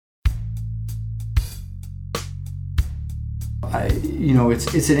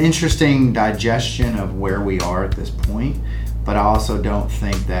It's an interesting digestion of where we are at this point, but I also don't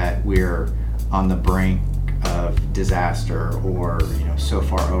think that we're on the brink of disaster or so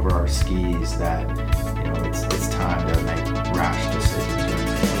far over our skis that it's time to make rash decisions.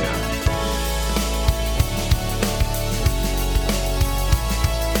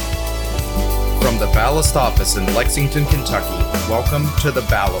 From the Ballast office in Lexington, Kentucky, welcome to The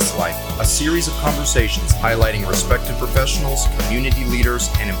Ballast Life, a series of conversations highlighting respected professionals, community leaders,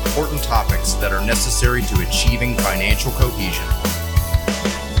 and important topics that are necessary to achieving financial cohesion.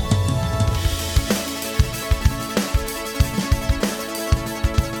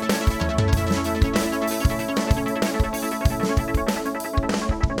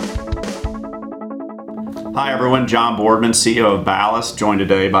 Hi everyone, John Boardman, CEO of Ballast, joined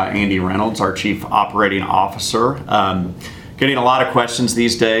today by Andy Reynolds, our Chief Operating Officer. Getting a lot of questions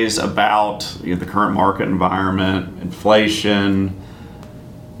these days about the current market environment, inflation,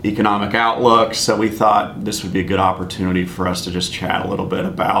 economic outlook, so we thought this would be a good opportunity for us to just chat a little bit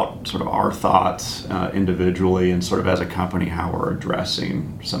about sort of our thoughts individually and sort of as a company how we're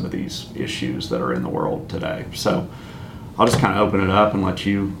addressing some of these issues that are in the world today. So I'll just kind of open it up and let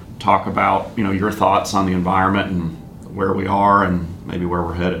you talk about your thoughts on the environment and where we are and maybe where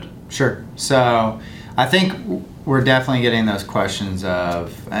we're headed. Sure. So I think we're definitely getting those questions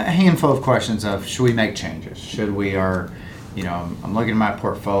of a handful of questions of should we make changes? Should we I'm looking at my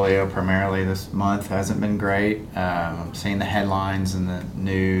portfolio primarily this month hasn't been great. I'm seeing the headlines in the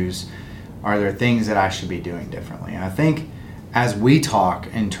news. Are there things that I should be doing differently? And I think as we talk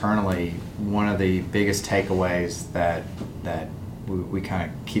internally, one of the biggest takeaways that we kind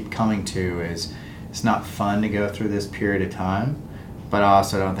of keep coming to is it's not fun to go through this period of time, but I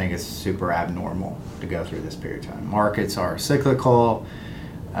also don't think it's super abnormal to go through this period of time. Markets are cyclical.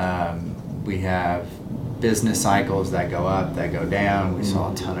 We have business cycles that go up, that go down. We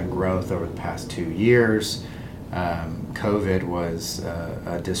saw a ton of growth over the past 2 years. COVID was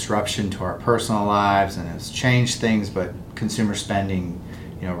a disruption to our personal lives and has changed things, but consumer spending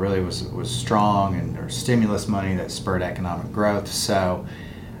really was strong, and there's stimulus money that spurred economic growth. So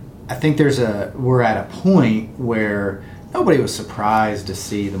I think we're at a point where nobody was surprised to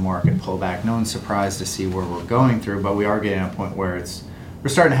see the market pull back. No one's surprised to see where we're going through, but we are getting to a point where we're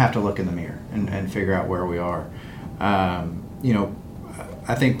starting to have to look in the mirror and figure out where we are. I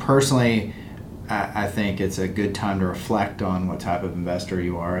think personally, I think it's a good time to reflect on what type of investor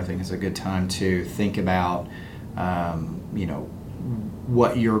you are. I think it's a good time to think about,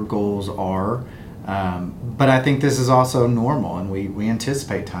 what your goals are. But I think this is also normal, and we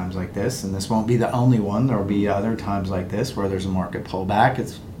anticipate times like this, and this won't be the only one. There will be other times like this where there's a market pullback.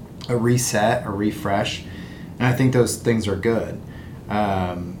 It's a reset, a refresh, and I think those things are good.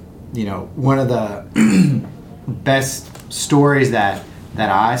 One of the best stories that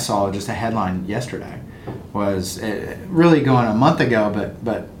I saw, just a headline yesterday, was really going a month ago,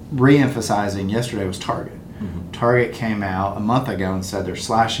 but re-emphasizing yesterday was Target. Mm-hmm. Target came out a month ago and said they're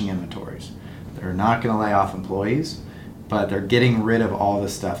slashing inventories. They're not going to lay off employees, but they're getting rid of all the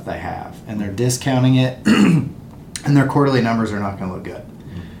stuff they have, and they're discounting it, and their quarterly numbers are not going to look good.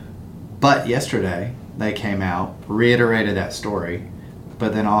 Mm-hmm. But yesterday, they came out, reiterated that story,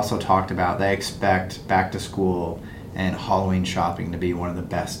 but then also talked about they expect back to school and Halloween shopping to be one of the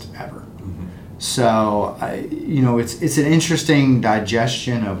best ever. Mm-hmm. So, it's an interesting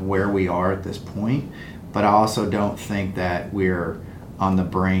digestion of where we are at this point, but I also don't think that we're on the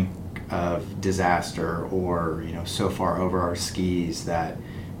brink of disaster or so far over our skis that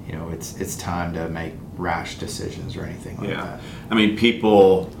it's time to make rash decisions or anything like that. I mean,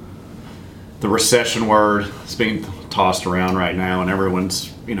 the recession word is being tossed around right now, and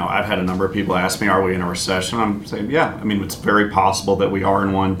everyone's I've had a number of people ask me, are we in a recession? I'm saying it's very possible that we are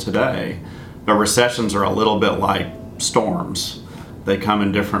in one today, but recessions are a little bit like storms. They come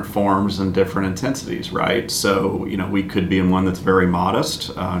in different forms and different intensities, right? So, we could be in one that's very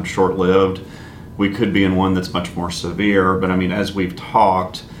modest, short-lived. We could be in one that's much more severe. But as we've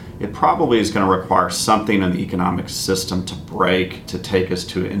talked, it probably is going to require something in the economic system to break, to take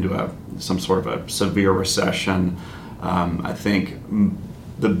us into some sort of a severe recession. I think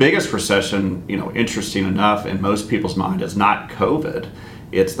the biggest recession, interesting enough, in most people's mind is not COVID.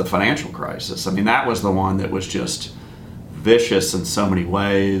 It's the financial crisis. That was the one that was just vicious in so many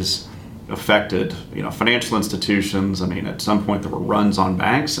ways, affected financial institutions. At some point there were runs on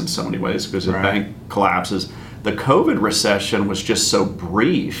banks in so many ways because of bank collapses. The COVID recession was just so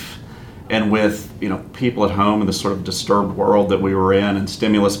brief, and with people at home in the sort of disturbed world that we were in, and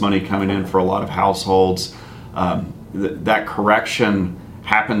stimulus money coming in for a lot of households, that correction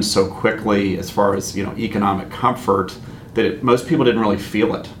happened so quickly as far as economic comfort that most people didn't really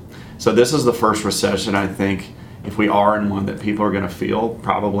feel it. So this is the first recession, I think, if we are in one, that people are going to feel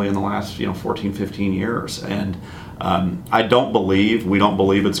probably in the last 14, 15 years. And we don't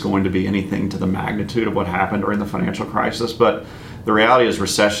believe it's going to be anything to the magnitude of what happened during the financial crisis. But the reality is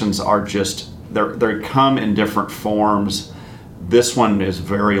recessions are just, they come in different forms. This one is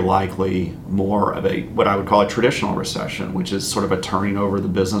very likely more of what I would call a traditional recession, which is sort of a turning over the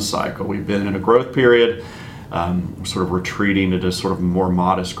business cycle. We've been in a growth period. We're sort of retreating to just sort of more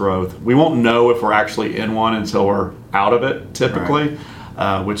modest growth. We won't know if we're actually in one until we're out of it, typically,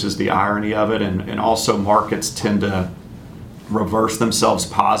 right. Which is the irony of it. And also markets tend to reverse themselves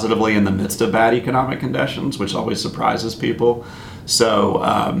positively in the midst of bad economic conditions, which always surprises people. So,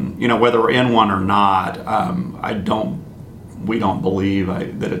 whether we're in one or not, we don't believe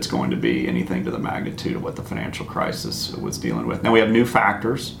that it's going to be anything to the magnitude of what the financial crisis was dealing with. Now we have new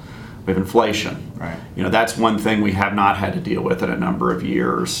factors. We have inflation. Right. That's one thing we have not had to deal with in a number of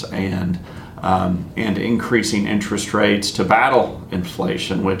years, and increasing interest rates to battle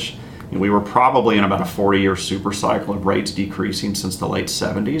inflation, which we were probably in about a 40-year super cycle of rates decreasing since the late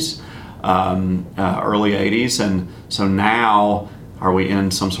 70s, early 80s, and so now are we in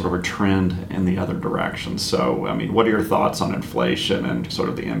some sort of a trend in the other direction? So, what are your thoughts on inflation and sort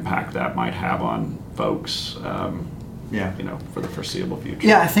of the impact that might have on folks? For the foreseeable future.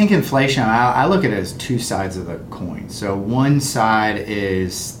 Yeah, I think inflation, I look at it as two sides of the coin. So one side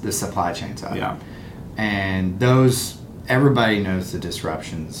is the supply chain side. Yeah. And everybody knows the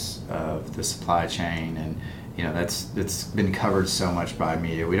disruptions of the supply chain, and that's been covered so much by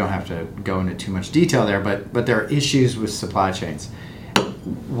media. We don't have to go into too much detail there, but there are issues with supply chains.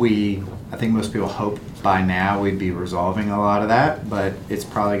 I think most people hope by now we'd be resolving a lot of that, but it's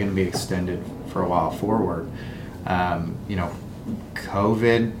probably going to be extended for a while forward.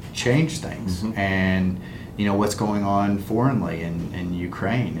 COVID changed things, mm-hmm. and what's going on foreignly in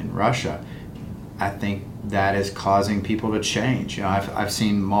Ukraine and Russia. I think that is causing people to change. I've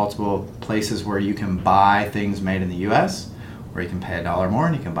seen multiple places where you can buy things made in the U.S., where you can pay $1 more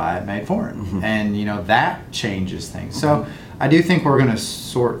and you can buy it made foreign, mm-hmm. and that changes things. Mm-hmm. So I do think we're going to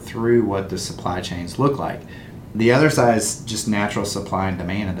sort through what the supply chains look like. The other side is just natural supply and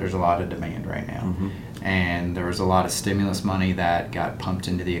demand, and there's a lot of demand right now. Mm-hmm. And there was a lot of stimulus money that got pumped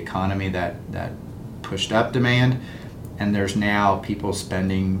into the economy that pushed up demand, and there's now people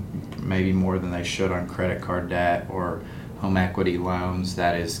spending maybe more than they should on credit card debt or home equity loans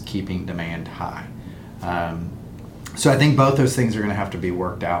that is keeping demand high. So I think both those things are going to have to be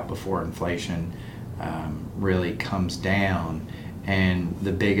worked out before inflation really comes down, and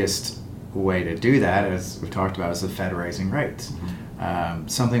the biggest way to do that, as we've talked about, is the Fed raising rates. Mm-hmm.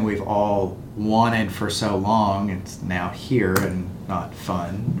 Something we've all wanted for so long. It's now here and not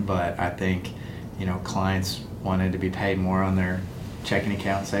fun, but I think clients wanted to be paid more on their checking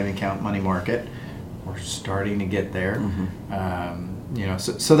account, saving account, money market. We're starting to get there. Mm-hmm.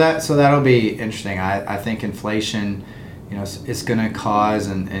 So that'll be interesting. I think inflation, it's going to cause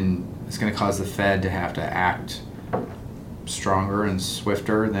and it's going to cause the Fed to have to act stronger and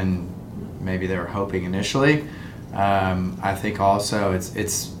swifter than maybe they were hoping initially. I think also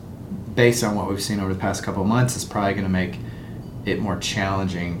it's based on what we've seen over the past couple of months, it's probably going to make it more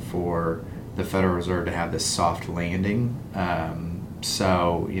challenging for the Federal Reserve to have this soft landing. But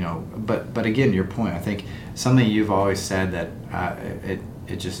again, your point, I think something you've always said that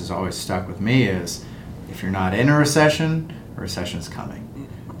it just has always stuck with me is, if you're not in a recession's coming.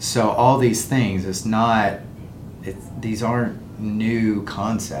 So all these things, these aren't new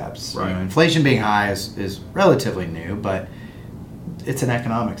concepts. Right. Inflation being high is relatively new, but it's an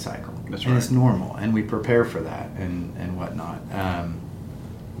economic cycle. That's and right. It's normal, and we prepare for that and whatnot. I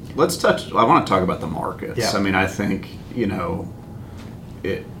want to talk about the markets. Yeah. I think,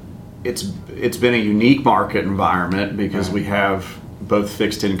 it's been a unique market environment because Right. we have both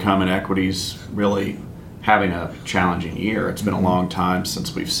fixed income and equities really having a challenging year. It's been a long time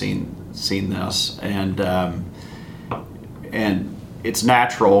since we've seen this, and it's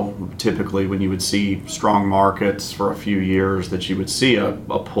natural typically when you would see strong markets for a few years that you would see a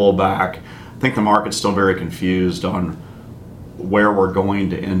pullback. I think the market's still very confused on where we're going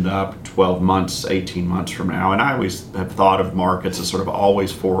to end up 12 months, 18 months from now. And I always have thought of markets as sort of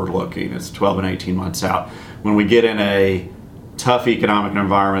always forward-looking. It's 12 and 18 months out. When we get in a tough economic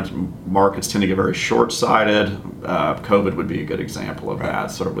environment, markets tend to get very short-sighted. COVID would be a good example of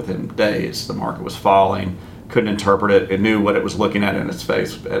that. Sort of within days, the market was falling, couldn't interpret it. It knew what it was looking at in its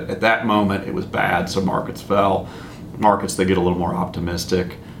face. At that moment, it was bad, so markets fell. Markets that get a little more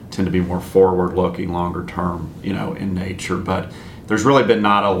optimistic tend to be more forward-looking, longer-term, in nature. But there's really been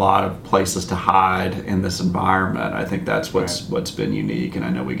not a lot of places to hide in this environment. I think that's what's been unique, and I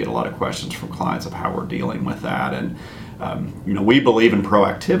know we get a lot of questions from clients of how we're dealing with that. And we believe in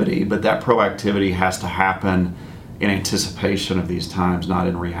proactivity, but that proactivity has to happen in anticipation of these times, not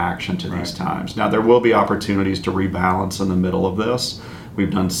in reaction to these times. Now, there will be opportunities to rebalance in the middle of this. We've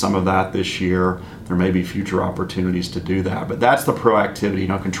done some of that this year. There may be future opportunities to do that, but that's the proactivity,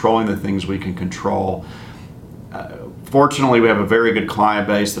 controlling the things we can control. Fortunately, we have a very good client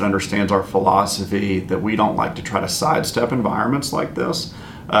base that understands our philosophy that we don't like to try to sidestep environments like this,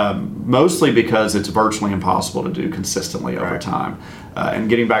 mostly because it's virtually impossible to do consistently over time. And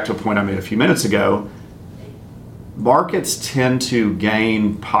getting back to a point I made a few minutes ago, markets tend to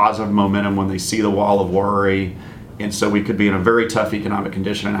gain positive momentum when they see the wall of worry. And so we could be in a very tough economic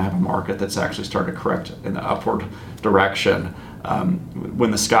condition and have a market that's actually starting to correct in the upward direction when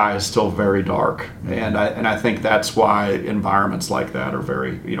the sky is still very dark. And I think that's why environments like that are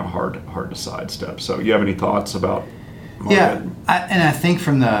very hard to sidestep. So you have any thoughts about market? Yeah, I think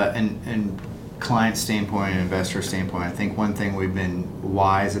from the client standpoint and investor standpoint, I think one thing we've been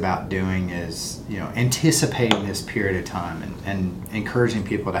wise about doing is anticipating this period of time and encouraging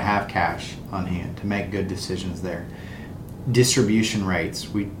people to have cash on hand to make good decisions there. Distribution rates,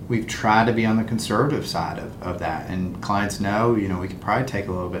 we've tried to be on the conservative side of that, and clients know we could probably take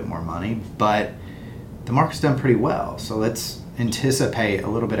a little bit more money, but the market's done pretty well, so let's anticipate a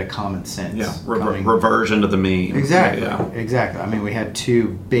little bit of common sense. Yeah, reversion to the mean. Exactly. Yeah. Exactly. I mean, we had 2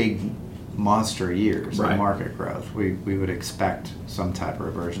 big monster years of Right. market growth. We would expect some type of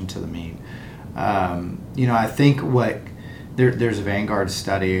reversion to the mean. I think there's a Vanguard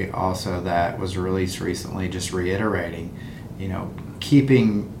study also that was released recently just reiterating,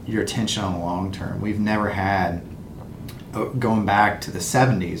 keeping your attention on the long term. We've never had, going back to the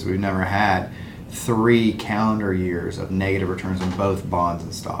 70s, we've never had 3 calendar years of negative returns on both bonds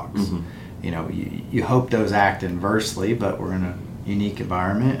and stocks. Mm-hmm. You hope those act inversely, but we're in a unique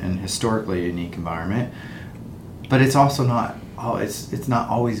environment and historically a unique environment, but it's also not it's not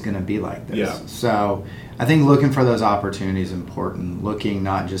always going to be like this. Yeah. So I think looking for those opportunities is important, looking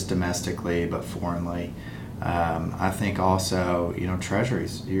not just domestically but foreignly. I think also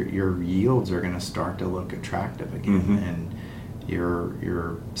treasuries, your yields are going to start to look attractive again. Mm-hmm. And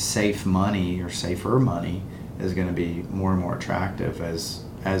your safer money is going to be more and more attractive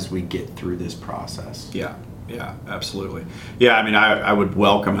as we get through this process. Yeah, absolutely. Yeah, I mean, I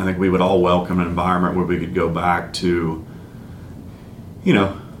think we would all welcome an environment where we could go back to,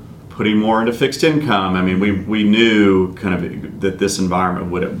 putting more into fixed income. I mean, we knew kind of that this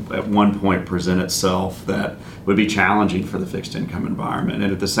environment would at one point present itself that would be challenging for the fixed income environment.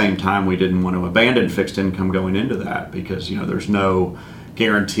 And at the same time, we didn't want to abandon fixed income going into that because, there's no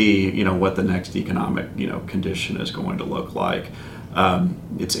guarantee, what the next economic, condition is going to look like.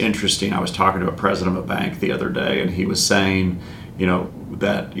 It's interesting. I was talking to a president of a bank the other day, and he was saying,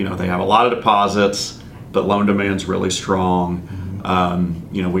 that they have a lot of deposits, but loan demand's really strong.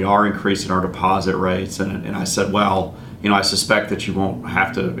 We are increasing our deposit rates, and I said, well, I suspect that you won't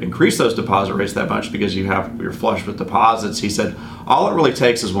have to increase those deposit rates that much because you're flush with deposits. He said, all it really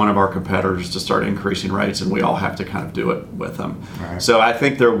takes is one of our competitors to start increasing rates, and we all have to kind of do it with them. Right. So I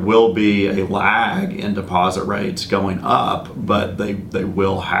think there will be a lag in deposit rates going up, but they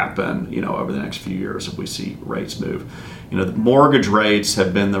will happen, over the next few years if we see rates move. The mortgage rates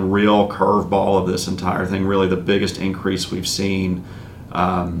have been the real curveball of this entire thing, really the biggest increase we've seen,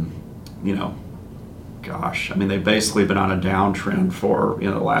 they've basically been on a downtrend for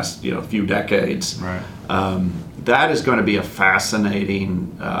the last few decades. Right. That is going to be a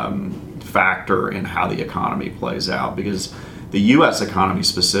fascinating factor in how the economy plays out because the U.S. economy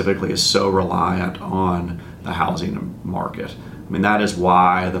specifically is so reliant on the housing market. I mean, that is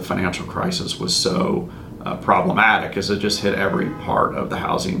why the financial crisis was so problematic, as it just hit every part of the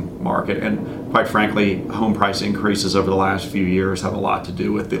housing market. And quite frankly, home price increases over the last few years have a lot to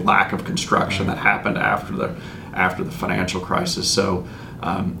do with the lack of construction that happened after the financial crisis. So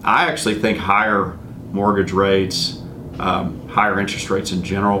I actually think higher mortgage rates, higher interest rates in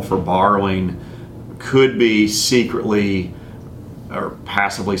general for borrowing could be secretly or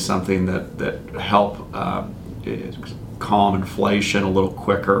passively something that help calm inflation a little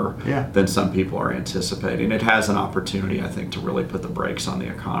quicker than some people are anticipating. It has an opportunity, I think, to really put the brakes on the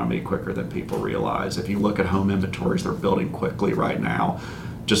economy quicker than people realize. If you look at home inventories, they're building quickly right now.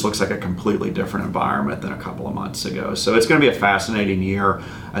 Just looks like a completely different environment than a couple of months ago. So it's going to be a fascinating year.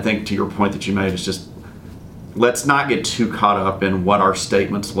 I think to your point that you made is just let's not get too caught up in what our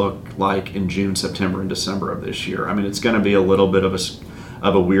statements look like in June, September, and December of this year. I mean, it's going to be a little bit of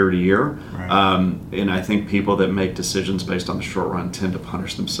of a weird year. Right. And I think people that make decisions based on the short run tend to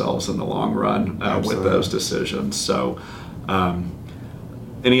punish themselves in the long run with Absolutely. those decisions. So,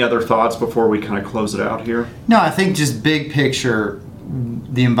 any other thoughts before we kind of close it out here? No, I think just big picture,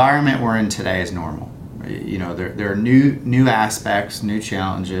 the environment we're in today is normal. You know, there are new aspects, new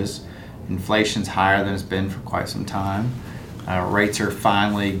challenges. Inflation's higher than it's been for quite some time. Rates are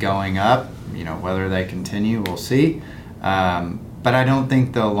finally going up. You know, whether they continue, we'll see. But I don't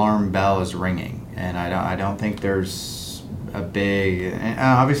think the alarm bell is ringing, and I don't think there's a big. And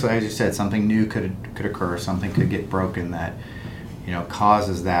obviously, as you said, something new could occur. Something could get broken that, you know,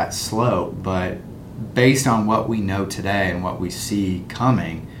 causes that slope. But based on what we know today and what we see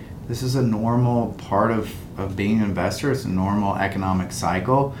coming, this is a normal part of being an investor. It's a normal economic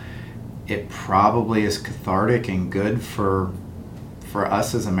cycle. It probably is cathartic and good for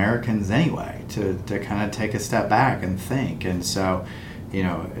us as Americans anyway, to kind of take a step back and think. And so, you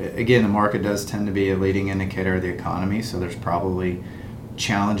know, again, the market does tend to be a leading indicator of the economy, so there's probably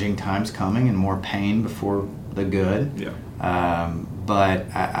challenging times coming and more pain before the good. Yeah. But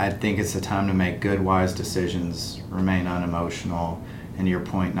I think it's the time to make good, wise decisions, remain unemotional, and to your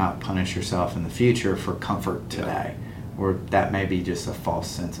point, not punish yourself in the future for comfort today. Or that may be just a false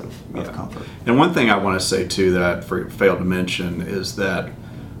sense of comfort. And one thing I want to say too that I failed to mention is that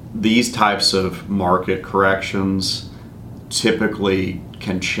these types of market corrections typically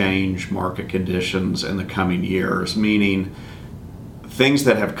can change market conditions in the coming years, meaning things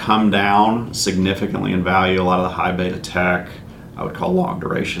that have come down significantly in value, a lot of the high beta tech, I would call long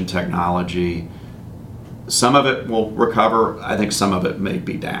duration technology, some of it will recover. I think some of it may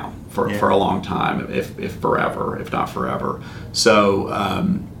be down for a long time, if forever, if not forever. So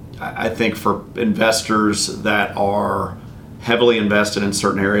I think for investors that are heavily invested in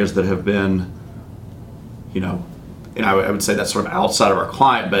certain areas that have been, you know, and I would say that's sort of outside of our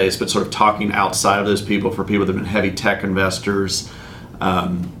client base, but sort of talking outside of those people, for people that have been heavy tech investors,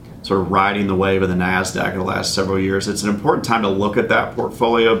 sort of riding the wave of the NASDAQ in the last several years, it's an important time to look at that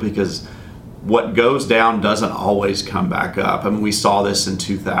portfolio, because what goes down doesn't always come back up. I mean, we saw this in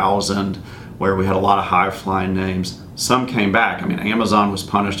 2000 where we had a lot of high-flying names. Some came back. I mean, Amazon was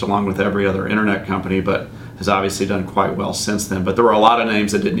punished along with every other internet company, but has obviously done quite well since then. But there were a lot of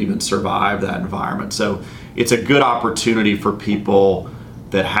names that didn't even survive that environment. So it's a good opportunity for people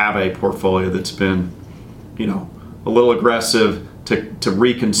that have a portfolio that's been, you know, a little aggressive to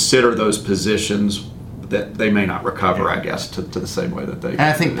reconsider those positions that they may not recover, I guess, to the same way that they. And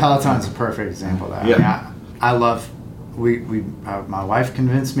I think Peloton's a perfect example of that. Yeah. I love. My wife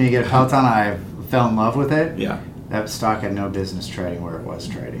convinced me to get a Peloton. I fell in love with it. Yeah. That stock had no business trading where it was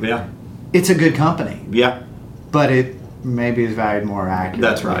trading. Yeah. It's a good company. Yeah. But it maybe is valued more accurately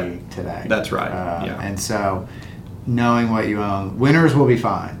That's right. today. That's right. Yeah. And so, knowing what you own, winners will be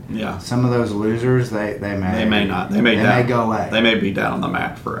fine. Yeah. Some of those losers, they may not. They may go away. They may be down on the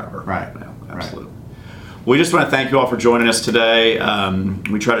map forever. Right. Yeah, absolutely. Right. We just want to thank you all for joining us today.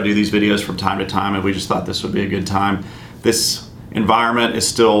 We try to do these videos from time to time, and we just thought this would be a good time. This environment is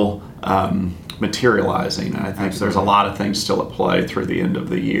still materializing, and I think there's a lot of things still at play through the end of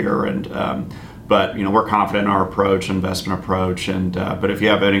the year. And but you know, we're confident in our approach, investment approach. And but if you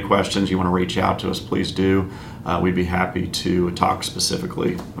have any questions, you want to reach out to us, please do. We'd be happy to talk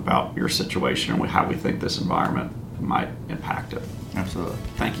specifically about your situation and how we think this environment might impact it. Absolutely.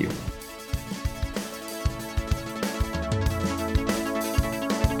 Thank you.